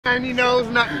Shiny nose,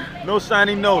 nothing. No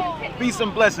shiny nose. Peace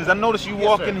and blessings. I noticed you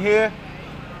walking sir. here,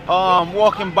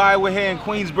 walking by. We're here in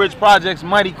Queensbridge Projects,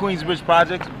 mighty Queensbridge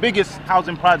Projects, biggest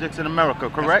housing projects in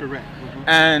America, correct? That's correct.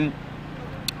 And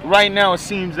right now it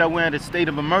seems that we're in a state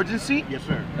of emergency. Yes,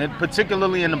 sir. And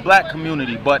particularly in the black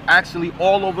community, but actually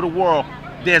all over the world,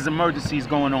 there's emergencies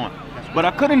going on. But I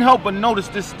couldn't help but notice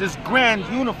this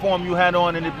grand uniform you had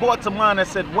on, and it brought to mind. I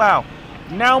said, wow,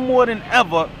 now more than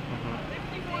ever,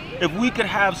 if we could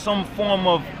have some form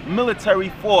of military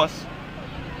force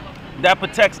that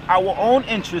protects our own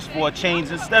interests for a change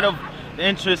instead of the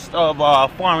interests of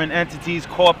foreign entities,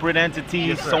 corporate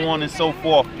entities, yes, so on and so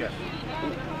forth. Yes.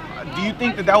 Do you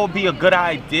think that that would be a good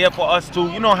idea for us to,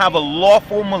 have a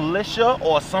lawful militia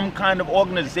or some kind of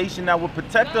organization that would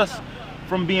protect us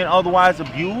from being otherwise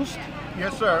abused?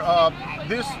 Yes, sir.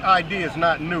 This idea is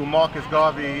not new. Marcus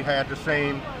Garvey had the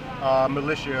same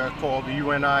militia called the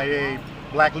UNIA,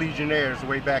 Black Legionnaires,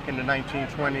 way back in the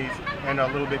 1920s and a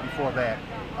little bit before that.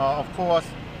 Of course,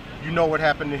 you know what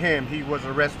happened to him. He was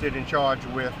arrested and charged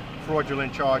with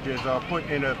fraudulent charges, put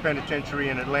in a penitentiary,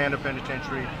 in Atlanta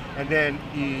penitentiary, and then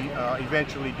he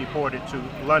eventually deported to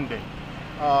London.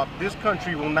 This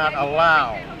country will not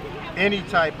allow any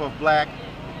type of black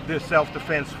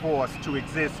self-defense force to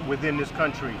exist within this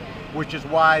country, which is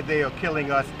why they are killing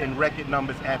us in record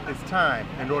numbers at this time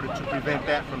in order to prevent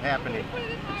that from happening.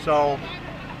 So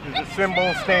the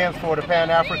symbol stands for the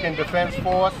Pan-African Defense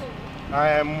Force. I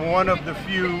am one of the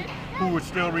few who is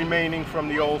still remaining from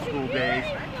the old school days,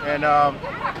 and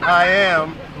I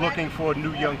am looking for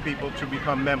new young people to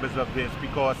become members of this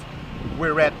because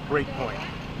we're at break point.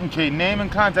 Okay, name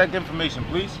and contact information,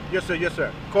 please. Yes, sir. Yes,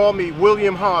 sir. Call me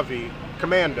William Harvey,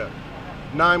 Commander,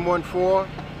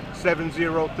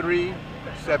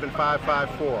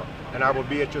 914-703-7554, and I will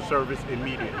be at your service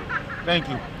immediately. Thank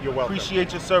you. You're welcome.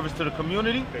 Appreciate your service to the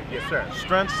community. Yes, sir.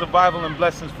 Strength, survival, and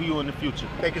blessings for you in the future.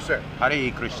 Thank you, sir.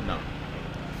 Hare Krishna.